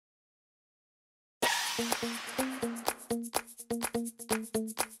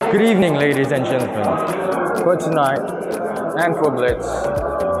Good evening, ladies and gentlemen. For tonight, and for Blitz,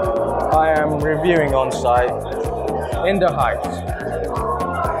 I am reviewing on site In the Heights,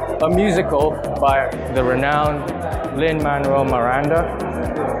 a musical by the renowned Lin-Manuel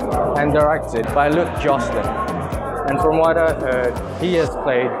Miranda and directed by Luke Joslin. And from what I've heard, he has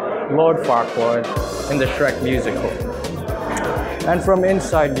played Lord Farquaad in the Shrek musical. And from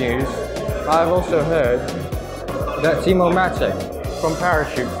inside news, I've also heard that Timo Mate from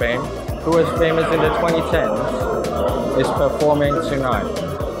Parachute fame, who was famous in the 2010s, is performing tonight.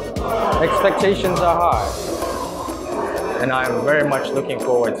 Expectations are high, and I am very much looking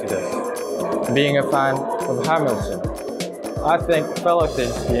forward to this. Being a fan of Hamilton, I think fellow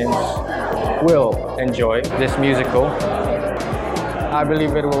thespians will enjoy this musical. I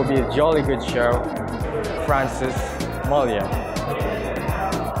believe it will be a jolly good show. Francis Mullion.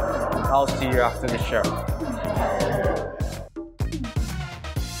 I'll see you after the show.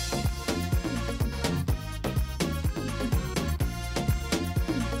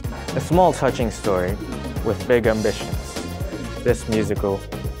 A small touching story with big ambitions. This musical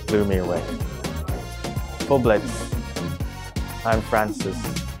blew me away. For Blitz, I'm Francis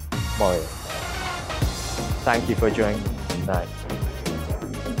Mullion. Thank you for joining me tonight.